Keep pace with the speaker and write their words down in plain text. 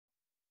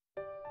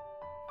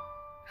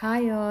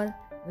Hi all,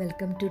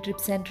 welcome to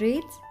TRIPS and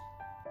treats.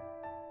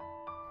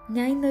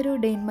 ഞാൻ ഇന്നൊരു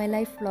day in my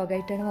life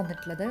വ്ളോഗായിട്ടാണ്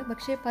വന്നിട്ടുള്ളത്.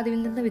 പക്ഷേ പതിവിൽ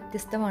നിന്ന്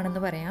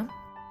വ്യത്യസ്തമാണെന്ന് പറയാം.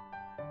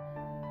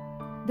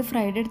 ഇത്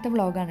ഫ്രൈഡേ എടുത്ത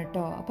വ്ളോഗാണ്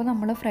കേട്ടോ. അപ്പോൾ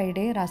നമ്മൾ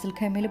ഫ്രൈഡേ റാസ് അൽ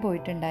ഖൈമയിൽ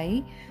പോയിട്ടുണ്ടായി.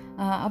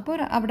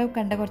 അപ്പോൾ അവിടെ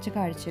കണ്ട കുറച്ച്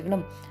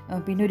കാഴ്ചകളും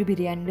പിന്നെ ഒരു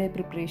ബിരിയാണിയുടെ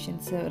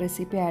പ്രിപ്പറേഷൻസ്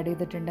റെസിപ്പി ആഡ്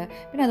ചെയ്തിട്ടുണ്ട്.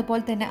 പിന്നെ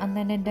അതുപോലെ തന്നെ അന്ന്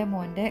തന്നെ എൻ്റെ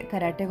മോൻ്റെ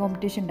കരാട്ടെ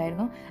കോമ്പറ്റീഷൻ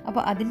ഉണ്ടായിരുന്നു.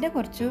 അപ്പോൾ അതിൻ്റെ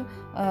കുറച്ച്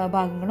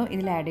ഭാഗങ്ങളും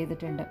ഇതിൽ ആഡ്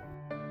ചെയ്തിട്ടുണ്ട്.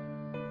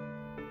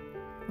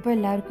 അപ്പോൾ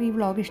എല്ലാവർക്കും ഈ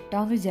വ്ളോഗ്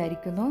ഇഷ്ടമാണെന്ന്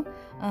വിചാരിക്കുന്നു.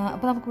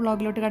 അപ്പോൾ നമുക്ക്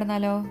വ്ളോഗിലോട്ട്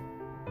കടന്നാലോ.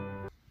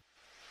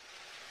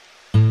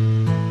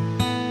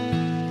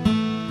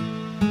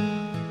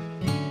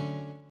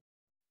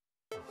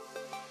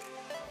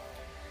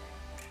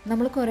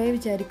 നമ്മൾ കുറേ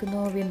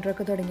വിചാരിക്കുന്നു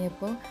വിൻ്ററൊക്കെ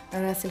തുടങ്ങിയപ്പോൾ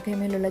റാസ് അൽ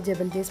ഖൈമയിലുള്ള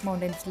ജബൽ ജേസ്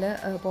മൗണ്ടൻസിൽ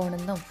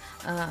പോകണമെന്നും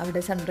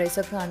അവിടെ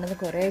സൺറൈസൊക്കെ കാണണമെന്ന്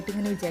കുറേ ആയിട്ട്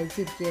ഇങ്ങനെ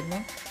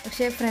വിചാരിച്ചിരിക്കുകയായിരുന്നു.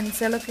 പക്ഷേ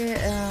ഫ്രണ്ട്സുകളൊക്കെ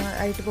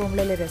ആയിട്ട്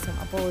പോകുമ്പോഴല്ലേ രസം.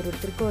 അപ്പോൾ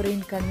ഓരോരുത്തർക്കും ഓരോ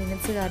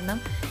ഇൻകൺവീനിയൻസ് കാരണം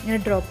ഇങ്ങനെ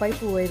ഡ്രോപ്പായി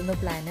പോവായിരുന്നു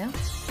പ്ലാന്.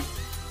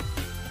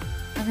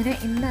 അങ്ങനെ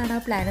ഇന്നാണ് ആ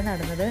പ്ലാന്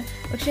നടന്നത്.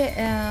 പക്ഷേ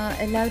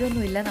എല്ലാവരും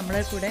ഒന്നുമില്ല,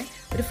 നമ്മളെ കൂടെ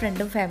ഒരു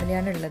ഫ്രണ്ടും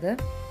ഫാമിലിയാണ് ഉള്ളത്.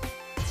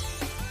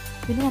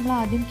 പിന്നെ നമ്മൾ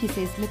ആദ്യം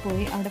കിസേസിൽ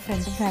പോയി, അവിടെ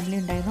ഫ്രണ്ടും ഫാമിലി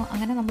ഉണ്ടായിരുന്നു.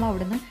 അങ്ങനെ നമ്മൾ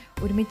അവിടെ നിന്ന്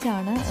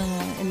ഒരുമിച്ചാണ്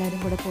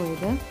എല്ലാവരും കൂടെ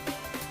പോയത്.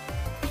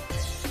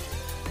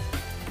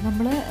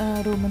 നമ്മൾ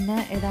റൂമിൽ നിന്ന്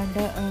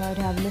ഏതാണ്ട്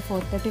രാവിലെ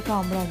 4:30 ഒക്കെ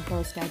ആകുമ്പോഴാണ്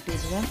കേട്ടോ സ്റ്റാർട്ട്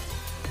ചെയ്തത്.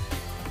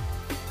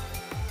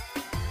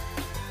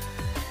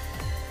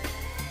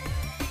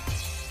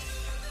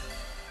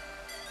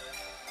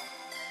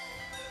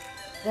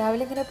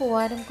 രാവിലെ ഇങ്ങനെ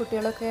പോകാനും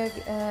കുട്ടികളൊക്കെ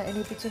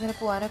എണീപ്പിച്ച് ഇങ്ങനെ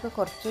പോകാനൊക്കെ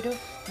കുറച്ചൊരു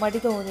മടി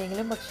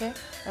തോന്നിയെങ്കിലും പക്ഷേ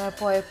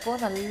പോയപ്പോൾ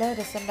നല്ല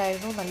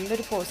രസമുണ്ടായിരുന്നു.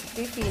 നല്ലൊരു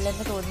പോസിറ്റീവ് ഫീൽ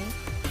എന്ന് തോന്നി.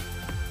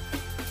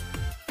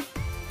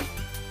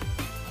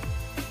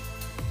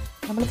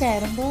 നമ്മൾ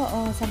കയറുമ്പോൾ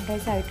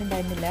സൺറൈസ്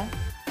ആയിട്ടുണ്ടായിരുന്നില്ല.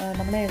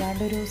 നമ്മൾ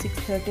ഏതാണ്ട് ഒരു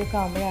 6:30 ഒക്കെ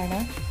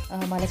ആകുമ്പോഴാണ്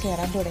മല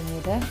കയറാൻ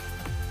തുടങ്ങിയത്.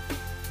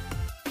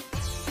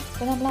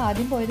 അപ്പോൾ നമ്മൾ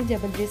ആദ്യം പോയത്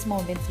ജബൽ ജേസ്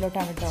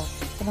മൗണ്ടൻസിലോട്ടാണ് കേട്ടോ.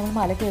 അപ്പോൾ നമ്മൾ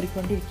മല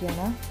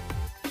കയറിക്കൊണ്ടിരിക്കുകയാണ്.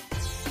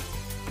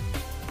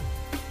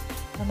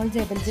 നമ്മൾ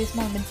ജബൽ ജേസ്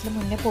മൗണ്ടൻസിൽ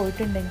മുന്നേ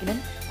പോയിട്ടുണ്ടെങ്കിലും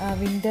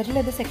വിൻ്ററിൽ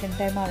ഇത് സെക്കൻഡ്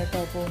ടൈമാണ്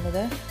കേട്ടോ പോകുന്നത്.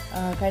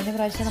 കഴിഞ്ഞ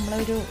പ്രാവശ്യം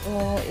നമ്മളൊരു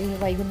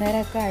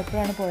വൈകുന്നേരമൊക്കെ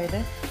ആയപ്പോഴാണ് പോയത്.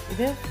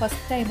 ഇത്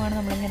ഫസ്റ്റ് ടൈമാണ്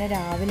നമ്മളിങ്ങനെ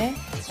രാവിലെ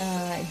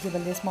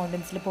ജബൽ ജേസ്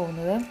മൗണ്ടൻസിൽ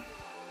പോകുന്നത്.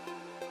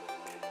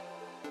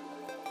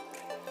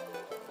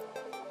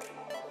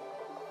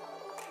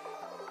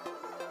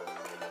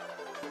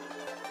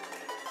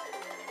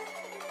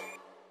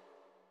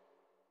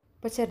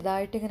 ഇപ്പോൾ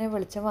ചെറുതായിട്ടിങ്ങനെ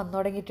വെളിച്ചം വന്നു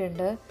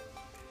തുടങ്ങിയിട്ടുണ്ട്.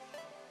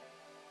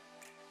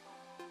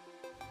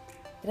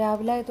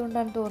 രാവിലെ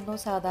ആയതുകൊണ്ടാണ് തോന്നുന്നു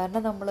സാധാരണ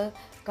നമ്മൾ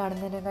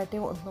കാണുന്നതിനെക്കാട്ടി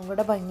ഒന്നും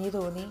കൂടെ ഭംഗി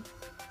തോന്നി.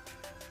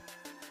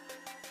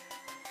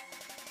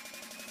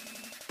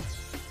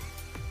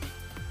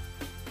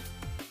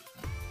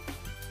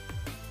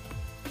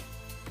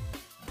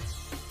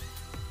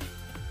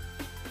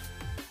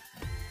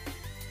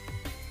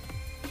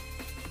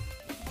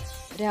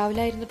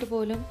 രാവിലെ ആയിരുന്നിട്ട്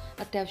പോലും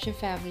അത്യാവശ്യം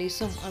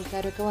ഫാമിലീസും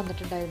ആൾക്കാരൊക്കെ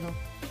വന്നിട്ടുണ്ടായിരുന്നു.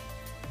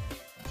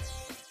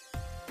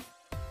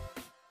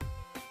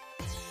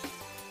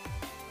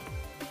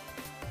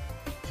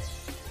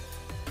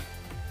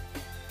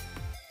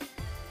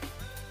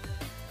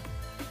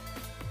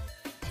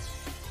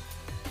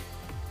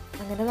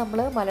 അങ്ങനെ നമ്മൾ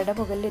മലയുടെ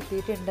മുകളിൽ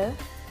എത്തിയിട്ടുണ്ട്.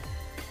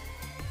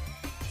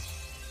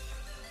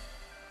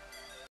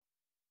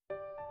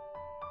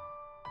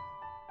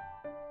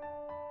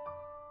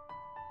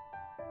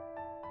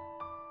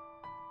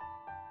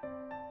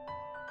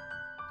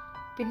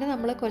 പിന്നെ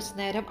നമ്മൾ കുറച്ച്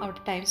നേരം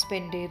അവിടെ ടൈം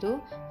സ്പെൻഡ് ചെയ്തു.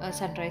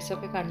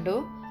 സൺറൈസൊക്കെ കണ്ടു.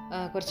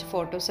 കുറച്ച്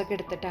ഫോട്ടോസൊക്കെ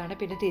എടുത്തിട്ടാണ്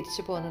പിന്നെ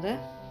തിരിച്ചു പോകുന്നത്.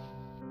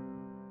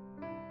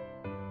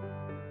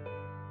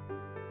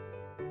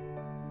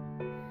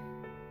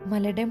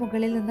 മലയുടെ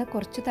മുകളിൽ നിന്ന്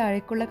കുറച്ച്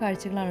താഴേക്കുള്ള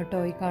കാഴ്ചകളാണ് കേട്ടോ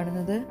ഈ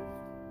കാണുന്നത്.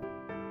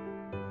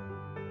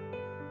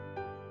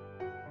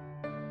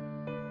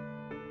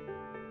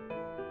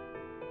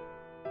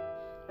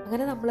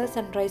 അങ്ങനെ നമ്മൾ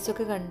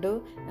സൺറൈസൊക്കെ കണ്ടു.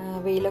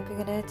 വെയിലൊക്കെ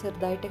ഇങ്ങനെ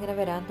ചെറുതായിട്ട് ഇങ്ങനെ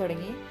വരാൻ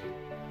തുടങ്ങി.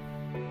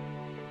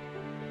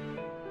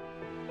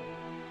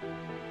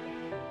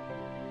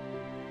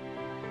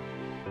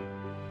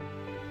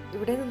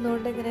 ഇവിടെ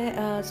നിന്നുകൊണ്ട് ഇങ്ങനെ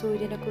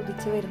സൂര്യനൊക്കെ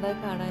ഉദിച്ച് വരുന്നത്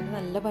കാണാൻ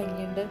നല്ല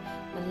ഭംഗിയുണ്ട്.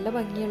 നല്ല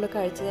ഭംഗിയുള്ള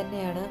കാഴ്ച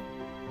തന്നെയാണ്.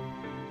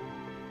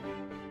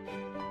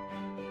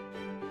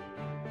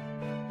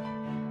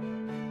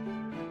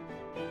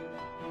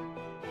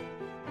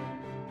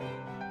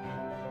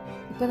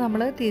 ഇപ്പോൾ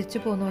നമ്മൾ തിരിച്ചു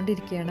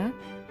പോന്നുകൊണ്ടിരിക്കുകയാണ്.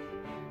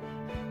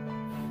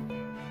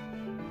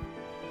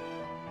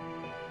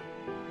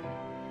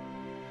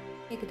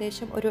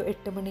 ഏകദേശം ഒരു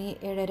 8 മണി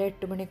 7:30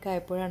 8 മണിയൊക്കെ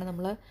ആയപ്പോഴാണ്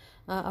നമ്മൾ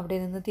അവിടെ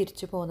നിന്ന്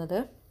തിരിച്ചു പോകുന്നത്.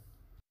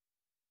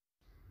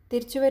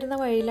 തിരിച്ചു വരുന്ന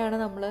വഴിയിലാണ്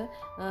നമ്മൾ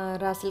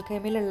റാസ് അൽ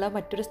ഖൈമയിലുള്ള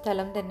മറ്റൊരു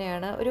സ്ഥലം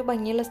തന്നെയാണ്, ഒരു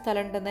ഭംഗിയുള്ള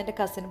സ്ഥലം ഉണ്ടെന്ന് എൻ്റെ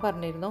കസിൻ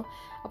പറഞ്ഞിരുന്നു.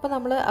 അപ്പോൾ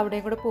നമ്മൾ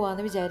അവിടെയും കൂടെ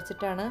പോകാമെന്ന്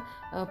വിചാരിച്ചിട്ടാണ്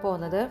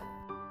പോകുന്നത്.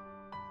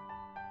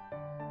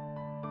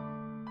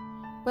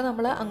 ഇപ്പോൾ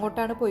നമ്മൾ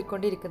അങ്ങോട്ടാണ്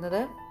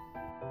പോയിക്കൊണ്ടിരിക്കുന്നത്.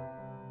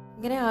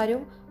 ഇങ്ങനെ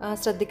ആരും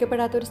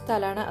ശ്രദ്ധിക്കപ്പെടാത്തൊരു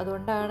സ്ഥലമാണ്,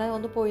 അതുകൊണ്ടാണ്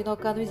ഒന്ന് പോയി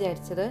നോക്കാമെന്ന്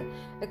വിചാരിച്ചത്.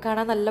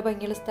 കാണാൻ നല്ല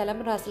ഭംഗിയുള്ള സ്ഥലം,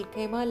 റാസ് അൽ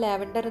ഖൈമ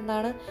ലാവൻഡർ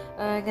എന്നാണ്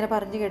ഇങ്ങനെ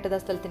പറഞ്ഞു കേട്ടത്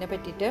ആ സ്ഥലത്തിനെ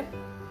പറ്റിയിട്ട്.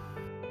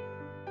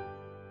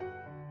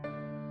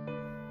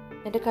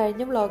 എൻ്റെ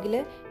കഴിഞ്ഞ വ്ളോഗിൽ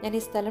ഞാൻ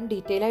ഈ സ്ഥലം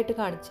ഡീറ്റെയിൽ ആയിട്ട്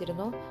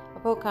കാണിച്ചിരുന്നു.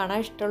 അപ്പോൾ കാണാൻ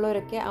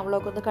ഇഷ്ടമുള്ളവരൊക്കെ ആ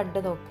വ്ളോഗ് ഒന്ന്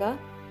കണ്ടു നോക്കുക.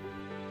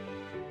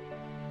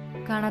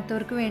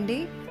 കാണാത്തവർക്ക് വേണ്ടി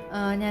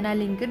ഞാൻ ആ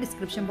ലിങ്ക്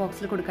ഡിസ്ക്രിപ്ഷൻ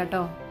ബോക്സിൽ കൊടുക്കാം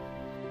കേട്ടോ.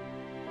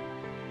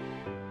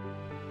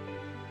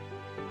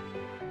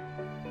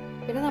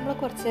 പിന്നെ നമ്മൾ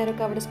കുറച്ച്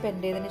നേരമൊക്കെ അവിടെ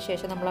സ്പെൻഡ് ചെയ്തതിന്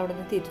ശേഷം നമ്മൾ അവിടെ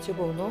നിന്ന് തിരിച്ചു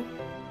പോന്നു.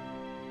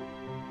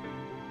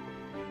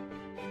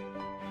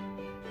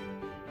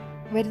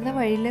 വരുന്ന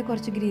വഴിയിൽ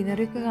കുറച്ച്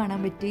ഗ്രീനറി ഒക്കെ കാണാൻ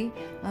പറ്റി.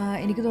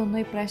 എനിക്ക്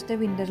തോന്നുന്നു ഇപ്രാവശ്യത്തെ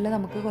വിൻ്ററിൽ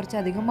നമുക്ക്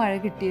കുറച്ചധികം മഴ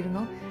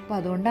കിട്ടിയിരുന്നു. അപ്പോൾ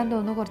അതുകൊണ്ടാണ്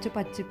തോന്നുന്നു കുറച്ച്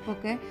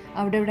പച്ചപ്പൊക്കെ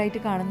അവിടെ ഇവിടെ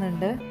ആയിട്ട്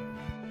കാണുന്നുണ്ട്.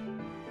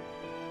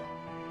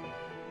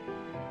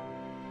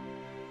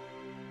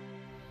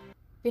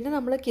 പിന്നെ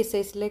നമ്മൾ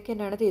കിസൈസിലേക്ക്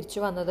തന്നെയാണ് തിരിച്ചു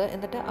വന്നത്.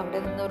 എന്നിട്ട് അവിടെ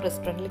നിന്ന് ഒരു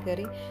റെസ്റ്റോറൻറ്റിൽ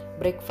കയറി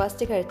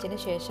ബ്രേക്ക്ഫാസ്റ്റ് കഴിച്ചതിന്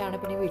ശേഷമാണ്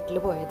പിന്നെ വീട്ടിൽ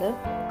പോയത്.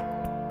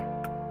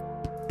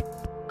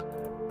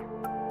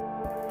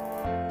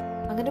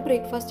 അങ്ങനെ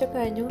ബ്രേക്ക്ഫാസ്റ്റ് ഒക്കെ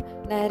കഴിഞ്ഞു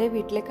നേരെ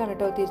വീട്ടിലേക്കാണ്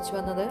കേട്ടോ തിരിച്ചു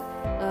വന്നത്.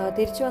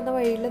 തിരിച്ചു വന്ന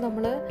വഴിയിൽ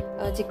നമ്മൾ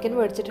ചിക്കൻ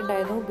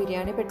മേടിച്ചിട്ടുണ്ടായിരുന്നു.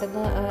 ബിരിയാണി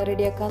പെട്ടെന്ന്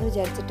റെഡിയാക്കാമെന്ന്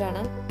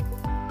വിചാരിച്ചിട്ടാണ്.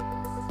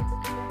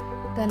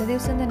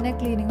 തലേദിവസം തന്നെ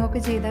ക്ലീനിങ്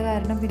ഒക്കെ ചെയ്ത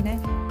കാരണം പിന്നെ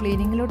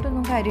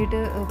ക്ലീനിങ്ങിലോട്ടൊന്നും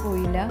കാര്യമായിട്ട്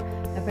പോയില്ല.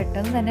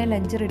 പെട്ടെന്ന് തന്നെ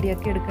ലഞ്ച്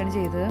റെഡിയാക്കി എടുക്കുകയാണ്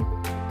ചെയ്തത്.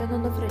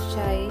 പെട്ടെന്നൊന്ന്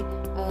ഫ്രഷായി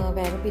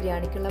വേഗം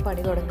ബിരിയാണിക്കുള്ള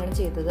പണി തുടങ്ങുകയാണ്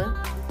ചെയ്തത്.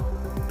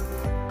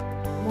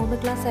 3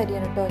 ഗ്ലാസ്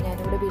അരിയാണ് കേട്ടോ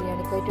ഞാനിവിടെ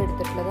ബിരിയാണിക്കായിട്ട്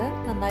എടുത്തിട്ടുള്ളത്.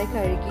 നന്നായി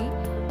കഴുകി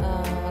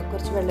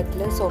കുറച്ച്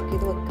വെള്ളത്തിൽ സോക്ക്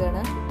ചെയ്ത്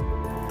വെക്കുകയാണ്.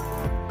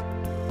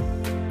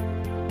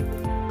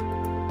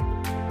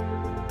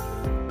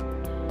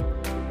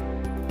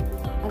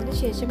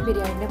 അതിനുശേഷം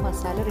ബിരിയാണിൻ്റെ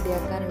മസാല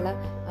റെഡിയാക്കാനുള്ള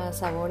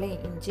സവോളയും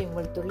ഇഞ്ചിയും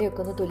വെളുത്തുള്ളിയും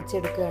ഒക്കെ ഒന്ന്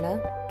തൊലിച്ചെടുക്കുകയാണ്.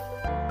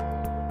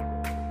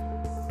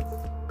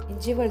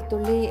 ഇഞ്ചി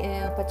വെളുത്തുള്ളി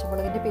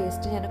പച്ചമുളകിൻ്റെ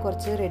പേസ്റ്റ് ഞാൻ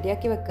കുറച്ച്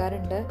റെഡിയാക്കി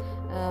വെക്കാറുണ്ട്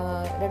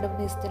 2-3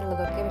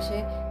 ദിവസത്തിനുള്ളതൊക്കെ. പക്ഷേ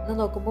ഇന്ന്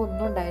നോക്കുമ്പോൾ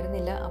ഒന്നും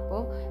ഉണ്ടായിരുന്നില്ല.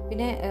 അപ്പോൾ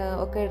പിന്നെ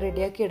ഒക്കെ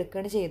റെഡിയാക്കി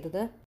എടുക്കുകയാണ്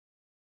ചെയ്തത്.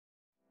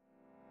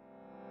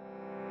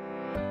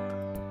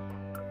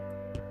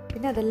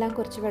 പിന്നെ അതെല്ലാം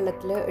കുറച്ച്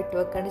വെള്ളത്തിൽ ഇട്ട്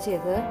വെക്കുകയാണ്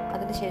ചെയ്തത്.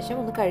 അതിനുശേഷം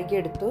ഒന്ന്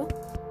കഴുകിയെടുത്തു.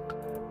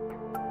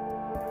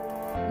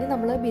 ഇനി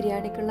നമ്മൾ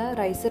ബിരിയാണിക്കുള്ള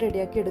റൈസ്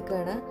റെഡിയാക്കി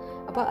എടുക്കുകയാണ്.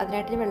 അപ്പോൾ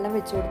അതിനായിട്ട് വെള്ളം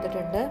വെച്ച്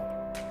കൊടുത്തിട്ടുണ്ട്.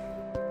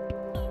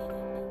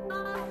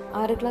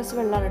 6 ഗ്ലാസ്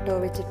വെള്ളമാണ് കേട്ടോ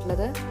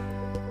വെച്ചിട്ടുള്ളത്.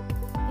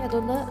 ഇനി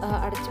അതൊന്ന്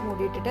അടച്ച്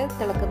മൂടിയിട്ടിട്ട്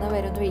തിളക്കുന്ന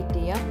വരെ ഒന്ന് വെയിറ്റ്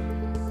ചെയ്യാം.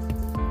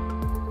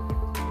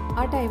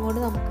 ആ ടൈം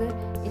കൊണ്ട് നമുക്ക്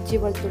ഇഞ്ചി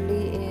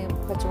വെളുത്തുള്ളി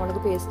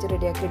പച്ചമുളക് പേസ്റ്റ്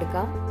റെഡിയാക്കി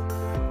എടുക്കാം.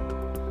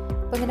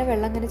 അപ്പോൾ ഇങ്ങനെ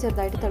വെള്ളം ഇങ്ങനെ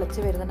ചെറുതായിട്ട് തിളച്ച്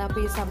വരുന്നുണ്ട്. അപ്പോൾ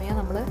ഈ സമയം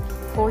നമ്മൾ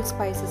ഹോൾ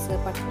സ്പൈസസ്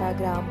പട്ട,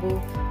 ഗ്രാമ്പൂ,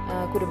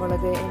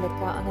 കുരുമുളക്,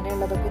 ഏലക്ക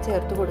അങ്ങനെയുള്ളതൊക്കെ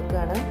ചേർത്ത്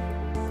കൊടുക്കുകയാണ്.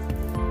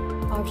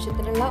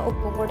 ആവശ്യത്തിനുള്ള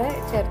ഉപ്പും കൂടെ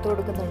ചേർത്ത്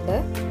കൊടുക്കുന്നുണ്ട്.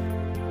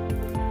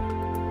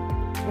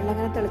 വെള്ളം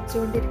ഇങ്ങനെ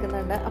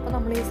തിളച്ചുകൊണ്ടിരിക്കുന്നുണ്ട്. അപ്പോൾ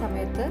നമ്മൾ ഈ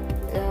സമയത്ത്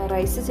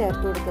റൈസ്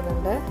ചേർത്ത്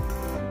കൊടുക്കുന്നുണ്ട്.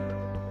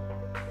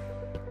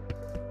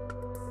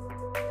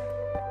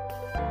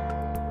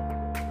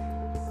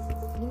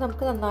 ഇനി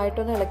നമുക്ക്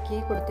നന്നായിട്ടൊന്ന് ഇളക്കി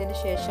കൊടുത്തതിന്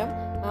ശേഷം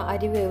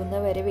അരി വേവുന്ന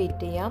വരെ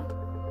വെയിറ്റ് ചെയ്യാം.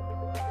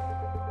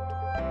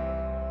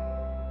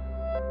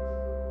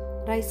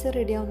 റൈസ്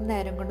റെഡിയാവുന്ന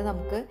നേരം കൊണ്ട്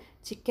നമുക്ക്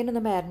ചിക്കൻ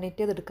ഒന്ന് മാരിനേറ്റ്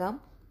ചെയ്തെടുക്കാം.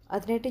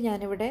 അതിനായിട്ട്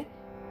ഞാനിവിടെ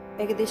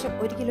ഏകദേശം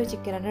 1 കിലോ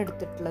ചിക്കനാണ്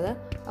എടുത്തിട്ടുള്ളത്.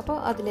 അപ്പോൾ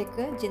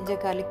അതിലേക്ക് ജിഞ്ചർ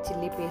ഗാർലിക്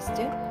ചില്ലി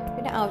പേസ്റ്റ്,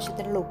 പിന്നെ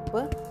ആവശ്യത്തിനുള്ള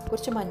ഉപ്പ്,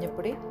 കുറച്ച്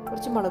മഞ്ഞൾപ്പൊടി,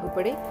 കുറച്ച് മുളക്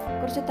പൊടി,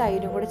 കുറച്ച്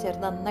തൈരും കൂടെ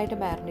ചേർത്ത് നന്നായിട്ട്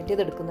മാരിനേറ്റ്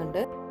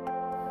ചെയ്തെടുക്കുന്നുണ്ട്.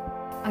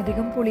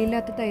 അധികം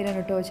പുളിയില്ലാത്ത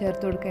തൈരാണ് കേട്ടോ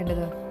ചേർത്ത്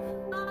കൊടുക്കേണ്ടത്.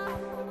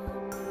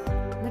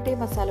 എന്നിട്ട് ഈ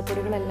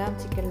മസാലപ്പൊടികളെല്ലാം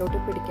ചിക്കനിലോട്ട്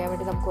പിടിക്കാൻ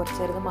വേണ്ടി നമുക്ക്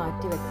കുറച്ച് നേരം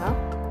മാറ്റി വെക്കാം.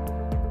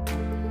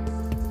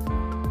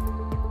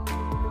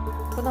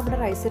 അപ്പോൾ നമ്മുടെ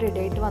റൈസ് റെഡി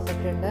ആയിട്ട്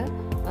വന്നിട്ടുണ്ട്,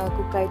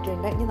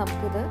 കുക്കായിട്ടുണ്ട്. ഇനി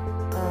നമുക്കിത്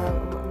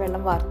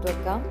വെള്ളം വാർത്ത്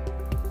വെക്കാം.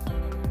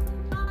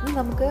 ഇനി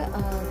നമുക്ക്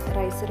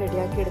റൈസ്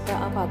റെഡിയാക്കി എടുക്കുക.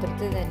 ആ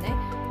പാത്രത്തിൽ തന്നെ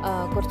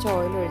കുറച്ച്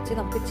ഓയിൽ ഒഴിച്ച്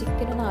നമുക്ക്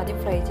ചിക്കൻ ഒന്ന് ആദ്യം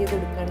ഫ്രൈ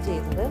ചെയ്തെടുക്കുകയാണ്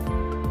ചെയ്യുന്നത്.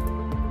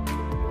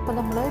 അപ്പോൾ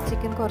നമ്മൾ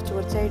ചിക്കൻ കുറച്ച്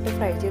കുറച്ചായിട്ട്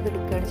ഫ്രൈ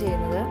ചെയ്തെടുക്കുകയാണ്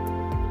ചെയ്യുന്നത്.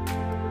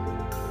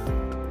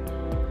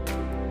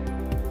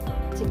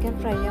 ചിക്കൻ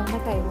ഫ്രൈ ആവുന്ന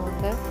ടൈം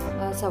കൊണ്ട്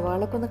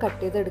സവാളൊക്കെ ഒന്ന്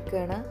കട്ട്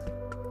ചെയ്തെടുക്കുകയാണ്.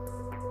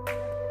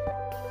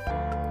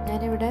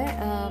 ഞാനിവിടെ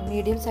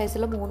മീഡിയം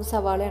സൈസുള്ള 3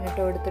 സവാളയാണ്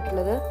കേട്ടോ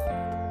എടുത്തിട്ടുള്ളത്.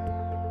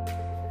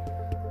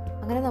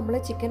 അങ്ങനെ നമ്മൾ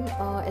ചിക്കൻ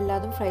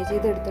എല്ലാതും ഫ്രൈ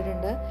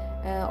ചെയ്തെടുത്തിട്ടുണ്ട്,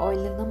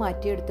 ഓയിലിൽ നിന്ന്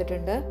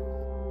മാറ്റിയെടുത്തിട്ടുണ്ട്.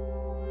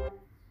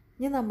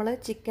 ഇനി നമ്മൾ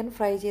ചിക്കൻ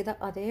ഫ്രൈ ചെയ്ത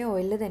അതേ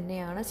ഓയിലിൽ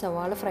തന്നെയാണ്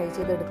സവാള ഫ്രൈ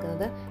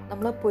ചെയ്തെടുക്കുന്നത്.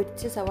 നമ്മൾ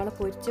സവാള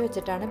പൊരിച്ച്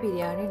വെച്ചിട്ടാണ്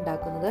ബിരിയാണി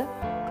ഉണ്ടാക്കുന്നത്.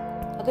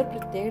 അതൊരു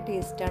പ്രത്യേക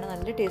ടേസ്റ്റാണ്,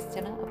 നല്ല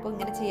ടേസ്റ്റാണ്. അപ്പോൾ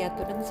ഇങ്ങനെ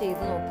ചെയ്യാത്തവരൊന്ന്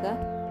ചെയ്ത് നോക്കുക.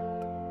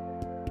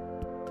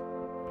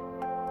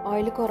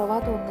 ഓയിൽ കുറവാ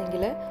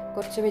തോന്നുന്നെങ്കിൽ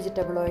കുറച്ച്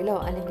വെജിറ്റബിൾ ഓയിലോ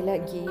അല്ലെങ്കിൽ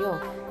ഗീയോ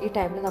ഈ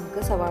ടൈമിൽ നമുക്ക്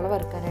സവാള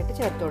വറുക്കാനായിട്ട്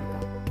ചേർത്ത്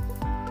കൊടുക്കാം.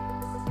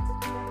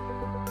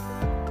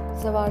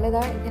 സവാള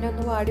ഇതാ ഇങ്ങനെ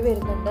ഒന്ന് വാടി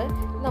വരുന്നുണ്ട്.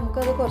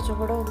 നമുക്കത് കുറച്ചും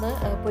കൂടെ ഒന്ന്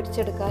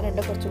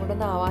പൊരിച്ചെടുക്കാനുണ്ട്, കുറച്ചും കൂടെ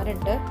ഒന്ന്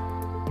ആവാനുണ്ട്.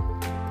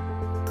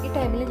 ഈ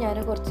ടൈമിൽ ഞാൻ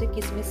കുറച്ച്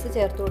കിസ്മിസ്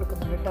ചേർത്ത്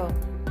കൊടുക്കുന്നുണ്ട് കേട്ടോ.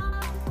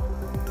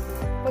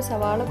 അപ്പോൾ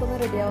സവാളൊക്കെ ഒന്ന്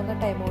റെഡിയാവുന്ന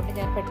ടൈം കൊണ്ട്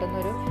ഞാൻ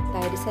പെട്ടെന്നൊരു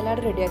തൈര്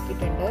സലാഡ്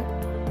റെഡിയാക്കിയിട്ടുണ്ട്.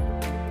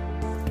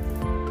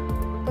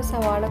 ഇപ്പോൾ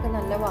സവാളൊക്കെ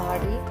നല്ല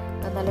വാടി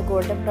നല്ല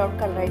ഗോൾഡൻ ബ്രൗൺ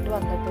കളറായിട്ട്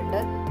വന്നിട്ടുണ്ട്.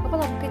 അപ്പോൾ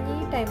നമുക്ക് ഇനി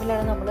ഈ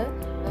ടൈമിലാണ് നമ്മൾ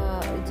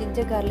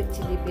ജിഞ്ചർ ഗാർലിക്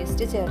ചില്ലി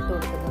പേസ്റ്റ് ചേർത്ത്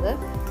കൊടുക്കുന്നത്.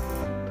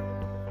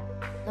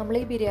 നമ്മൾ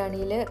ഈ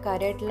ബിരിയാണിയിൽ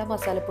കാര്യമായിട്ടുള്ള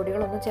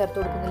മസാലപ്പൊടികളൊന്നും ചേർത്ത്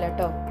കൊടുക്കുന്നില്ല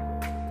കേട്ടോ.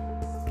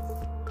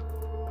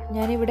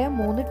 ഞാനിവിടെ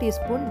 3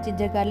 teaspoon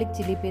ginger garlic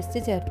chilli paste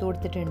ചേർത്ത്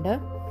കൊടുത്തിട്ടുണ്ട്.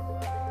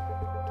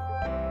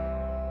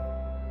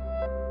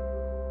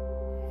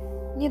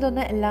 ഇനി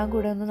ഇതൊന്ന് എല്ലാം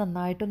കൂടെ ഒന്ന്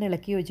നന്നായിട്ടൊന്ന്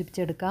ഇളക്കി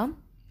യോജിപ്പിച്ചെടുക്കാം.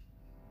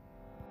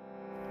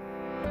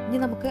 ഇനി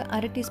നമുക്ക്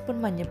 1/2 ടീസ്പൂൺ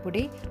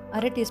മഞ്ഞൾപ്പൊടി,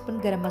 1/2 ടീസ്പൂൺ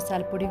ഗരം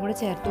മസാലപ്പൊടിയും കൂടെ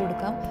ചേർത്ത്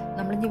കൊടുക്കാം.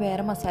 നമ്മളിനി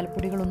വേറെ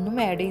മസാലപ്പൊടികളൊന്നും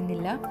ആഡ്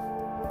ചെയ്യുന്നില്ല.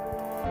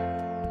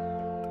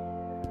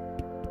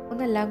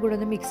 ഒന്നെല്ലാം കൂടെ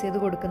ഒന്ന് മിക്സ് ചെയ്ത്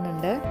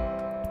കൊടുക്കുന്നുണ്ട്.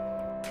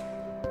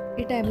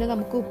 ഈ ടൈമിൽ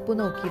നമുക്ക് ഉപ്പ്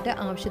നോക്കിയിട്ട്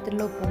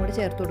ആവശ്യത്തിനുള്ള ഉപ്പും കൂടി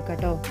ചേർത്ത് കൊടുക്കാം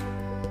കേട്ടോ.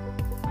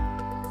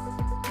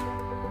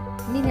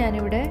 ഇനി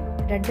ഞാനിവിടെ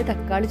 2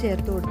 തക്കാളി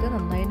ചേർത്ത് കൊടുത്ത്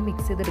നന്നായി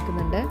മിക്സ്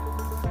ചെയ്തെടുക്കുന്നുണ്ട്.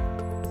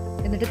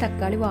 എന്നിട്ട്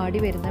തക്കാളി വാടി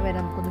വരുന്ന വരെ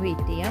നമുക്കൊന്ന്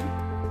വെയിറ്റ് ചെയ്യാം.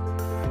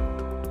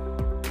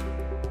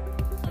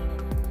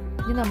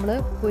 ഇനി നമ്മൾ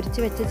പൊരിച്ച്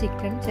വെച്ച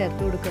ചിക്കൻ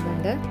ചേർത്ത്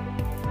കൊടുക്കുന്നുണ്ട്.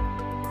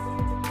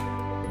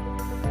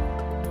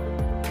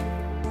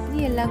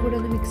 ഇനി എല്ലാം കൂടി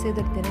ഒന്ന് മിക്സ്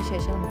ചെയ്തെടുത്തതിന്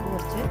ശേഷം നമുക്ക്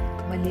കുറച്ച്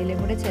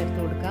മല്ലിയിലയും കൂടെ ചേർത്ത്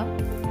കൊടുക്കാം.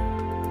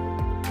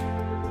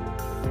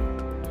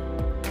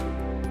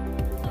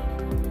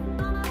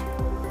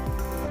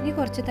 ഇനി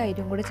കുറച്ച്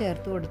തൈരും കൂടെ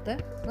ചേർത്ത് കൊടുത്ത്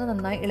ഒന്ന്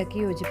നന്നായി ഇളക്കി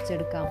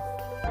യോജിപ്പിച്ചെടുക്കാം.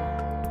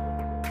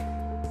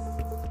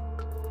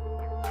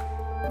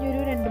 ഇനി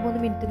ഒരു 2-3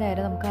 മിനിറ്റ്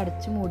നേരം നമുക്ക്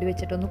അടച്ച് മൂടി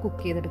വെച്ചിട്ടൊന്ന്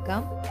കുക്ക്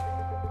ചെയ്തെടുക്കാം.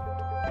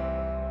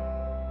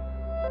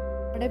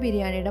 നമ്മുടെ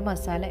ബിരിയാണിയുടെ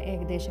മസാല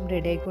ഏകദേശം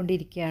റെഡി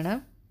ആയിക്കൊണ്ടിരിക്കുകയാണ്.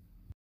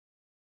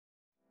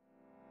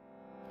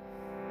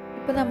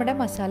 ഇപ്പോൾ നമ്മുടെ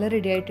മസാല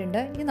റെഡി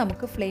ആയിട്ടുണ്ട്. ഇനി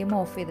നമുക്ക് ഫ്ലെയിം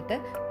ഓഫ് ചെയ്തിട്ട്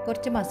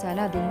കുറച്ച് മസാല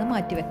അതിൽ നിന്ന്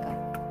മാറ്റി വെക്കാം.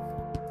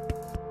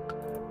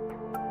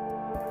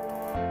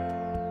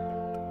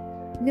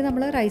 ഇനി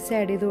നമ്മൾ റൈസ്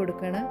ആഡ് ചെയ്ത്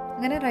കൊടുക്കുകയാണ്.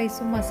 അങ്ങനെ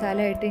റൈസും മസാല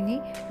ആയിട്ട് ഇനി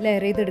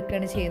ലെയർ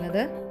ചെയ്തെടുക്കുകയാണ്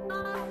ചെയ്യുന്നത്.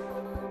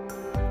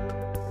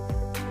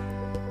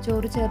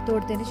 ചോറ് ചേർത്ത്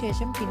കൊടുത്തതിന്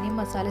ശേഷം പിന്നെയും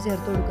മസാല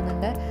ചേർത്ത്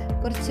കൊടുക്കുന്നുണ്ട്.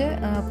 കുറച്ച്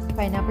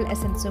പൈനാപ്പിൾ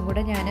എസൻസും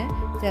കൂടെ ഞാൻ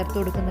ചേർത്ത്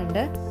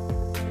കൊടുക്കുന്നുണ്ട്.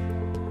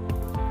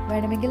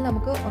 വേണമെങ്കിൽ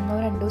നമുക്ക്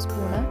 1-2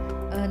 സ്പൂണ്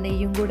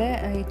നെയ്യും കൂടെ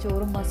ഈ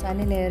ചോറും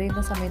മസാലയും ലെയർ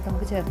ചെയ്യുന്ന സമയത്ത്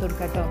നമുക്ക് ചേർത്ത്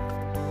കൊടുക്കാം കേട്ടോ.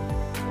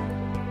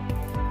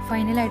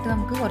 ഫൈനലായിട്ട്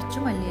നമുക്ക് കുറച്ച്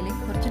മല്ലിയിലയും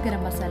കുറച്ച്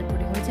ഗരം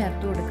മസാലപ്പൊടിയും കൂടി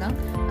ചേർത്ത് കൊടുക്കാം.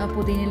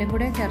 പുതിനയിലും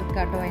കൂടെ ചേർക്കാം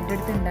കേട്ടോ. അതിൻ്റെ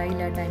അടുത്ത്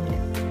ഉണ്ടായില്ല ആ ടൈമിൽ.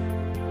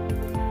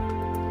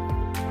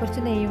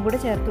 കുറച്ച് നെയ്യും കൂടെ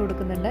ചേർത്ത്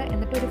കൊടുക്കുന്നുണ്ട്.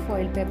 എന്നിട്ട് ഒരു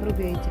ഫോയിൽ പേപ്പർ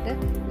ഉപയോഗിച്ചിട്ട്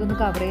ഇതൊന്ന്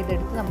കവർ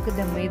ചെയ്തെടുത്ത് നമുക്ക്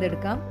ദം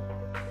ചെയ്തെടുക്കാം.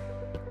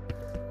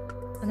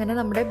 അങ്ങനെ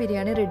നമ്മുടെ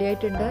ബിരിയാണി റെഡി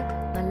ആയിട്ടുണ്ട്.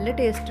 നല്ല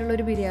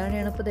ടേസ്റ്റുള്ളൊരു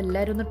ബിരിയാണിയാണ്. അപ്പോൾ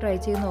ഇതെല്ലാവരും ഒന്ന് ട്രൈ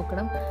ചെയ്ത്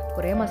നോക്കണം.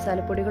 കുറേ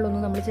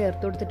മസാലപ്പൊടികളൊന്നും നമ്മൾ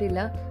ചേർത്ത്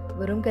കൊടുത്തിട്ടില്ല.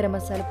 വെറും ഗരം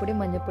മസാലപ്പൊടി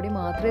മഞ്ഞൾപ്പൊടി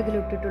മാത്രമേ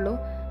ഇതിലിട്ടിട്ടുള്ളൂ.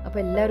 അപ്പോൾ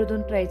എല്ലാവരും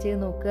ഇതൊന്ന് ട്രൈ ചെയ്ത്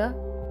നോക്കുക.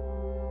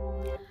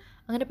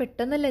 അങ്ങനെ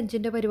പെട്ടെന്ന്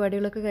ലഞ്ചിൻ്റെ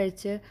പരിപാടികളൊക്കെ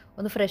കഴിച്ച്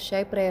ഒന്ന്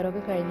ഫ്രഷായി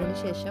പ്രെയറൊക്കെ കഴിഞ്ഞതിന്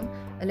ശേഷം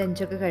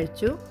ലഞ്ചൊക്കെ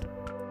കഴിച്ചു.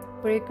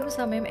 അപ്പോഴേക്കും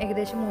സമയം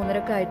ഏകദേശം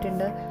 3:30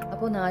 ആയിട്ടുണ്ട്.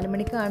 അപ്പോൾ 4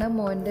 മണിക്കാണ്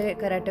മോൻ്റെ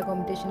കരാട്ടെ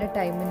കോമ്പറ്റീഷൻ്റെ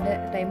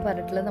ടൈം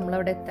പറഞ്ഞിട്ടുള്ളത്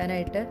നമ്മളവിടെ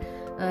എത്താനായിട്ട്.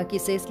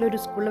 കിസൈസിലൊരു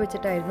സ്കൂളിൽ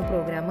വെച്ചിട്ടായിരുന്നു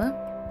പ്രോഗ്രാം.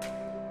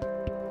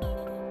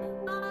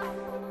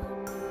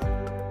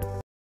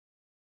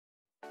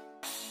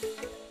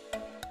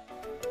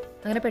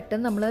 അങ്ങനെ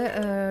പെട്ടെന്ന് നമ്മൾ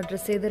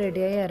ഡ്രസ്സ് ചെയ്ത്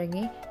റെഡിയായി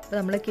ഇറങ്ങി. അപ്പോൾ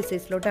നമ്മൾ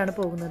കിസൈസിലോട്ടാണ്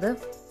പോകുന്നത്.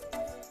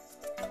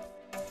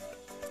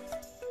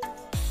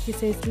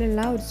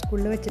 കിസൈസിലുള്ള ഒരു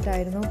സ്കൂളിൽ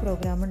വെച്ചിട്ടായിരുന്നു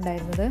പ്രോഗ്രാം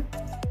ഉണ്ടായിരുന്നത്.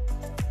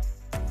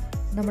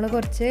 നമ്മൾ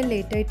കുറച്ച്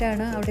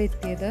ലേറ്റായിട്ടാണ് അവിടെ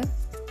എത്തിയത്.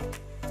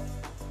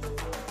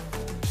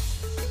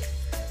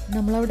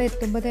 നമ്മളവിടെ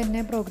എത്തുമ്പോൾ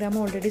തന്നെ പ്രോഗ്രാം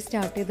ഓൾറെഡി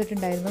സ്റ്റാർട്ട്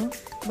ചെയ്തിട്ടുണ്ടായിരുന്നു.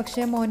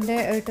 പക്ഷേ മോൻ്റെ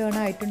ടേൺ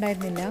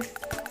ആയിട്ടുണ്ടായിരുന്നില്ല.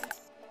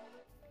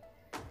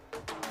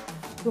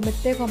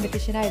 കുമിത്തെ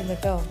കോമ്പറ്റീഷൻ ആയിരുന്നു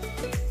കേട്ടോ.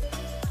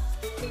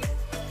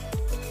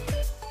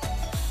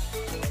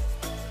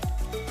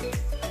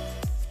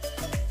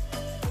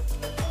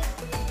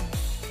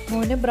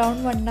 മോന് ബ്രൗൺ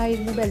 1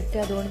 ആയിരുന്നു ബെൽറ്റ്.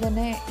 അതുകൊണ്ട്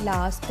തന്നെ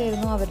ലാസ്റ്റ്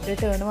ആയിരുന്നു അവരുടെ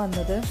ടേൺ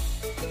വന്നത്.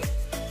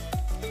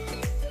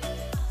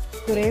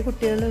 കുറേ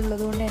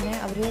കുട്ടികളുള്ളത് കൊണ്ട് തന്നെ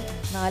അവർ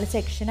 4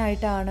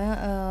 സെക്ഷനായിട്ടാണ്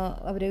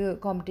അവർ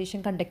കോമ്പറ്റീഷൻ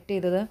കണ്ടക്ട്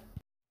ചെയ്തത്.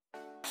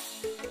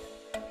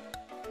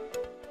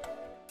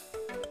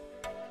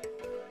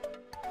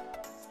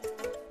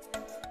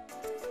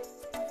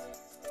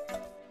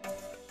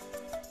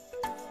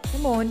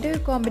 മോൻ്റെ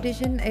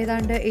കോമ്പറ്റീഷൻ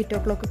ഏതാണ്ട് 8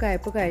 o'clock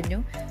ആയപ്പോൾ കഴിഞ്ഞു.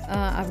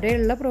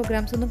 അവിടെയുള്ള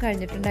പ്രോഗ്രാംസ് ഒന്നും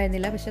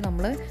കഴിഞ്ഞിട്ടുണ്ടായിരുന്നില്ല. പക്ഷെ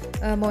നമ്മൾ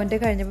മോൻ്റെ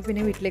കഴിഞ്ഞപ്പോൾ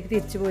പിന്നെ വീട്ടിലേക്ക്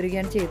തിരിച്ചു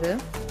പോരുകയാണ് ചെയ്തത്.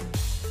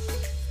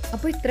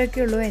 അപ്പോൾ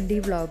ഇത്രയൊക്കെയുള്ളൂ എൻ്റെ ഈ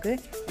വ്ളോഗ്.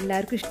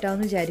 എല്ലാവർക്കും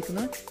ഇഷ്ടമാണെന്ന്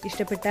വിചാരിക്കുന്നു.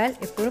 ഇഷ്ടപ്പെട്ടാൽ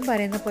എപ്പോഴും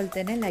പറയുന്ന പോലെ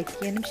തന്നെ ലൈക്ക്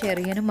ചെയ്യാനും ഷെയർ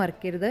ചെയ്യാനും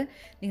മറക്കരുത്.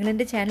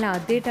 നിങ്ങളെൻ്റെ ചാനൽ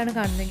ആദ്യമായിട്ടാണ്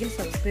കാണുന്നതെങ്കിൽ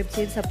സബ്സ്ക്രൈബ്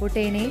ചെയ്ത് സപ്പോർട്ട്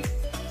ചെയ്യണേ.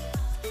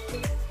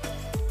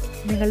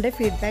 നിങ്ങളുടെ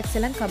ഫീഡ്ബാക്സ്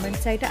എല്ലാം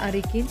കമൻസ് ആയിട്ട്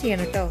അറിയിക്കുകയും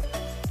ചെയ്യണം കേട്ടോ.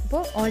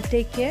 അപ്പോൾ all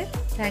take care.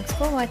 Thanks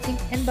for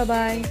watching and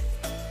by.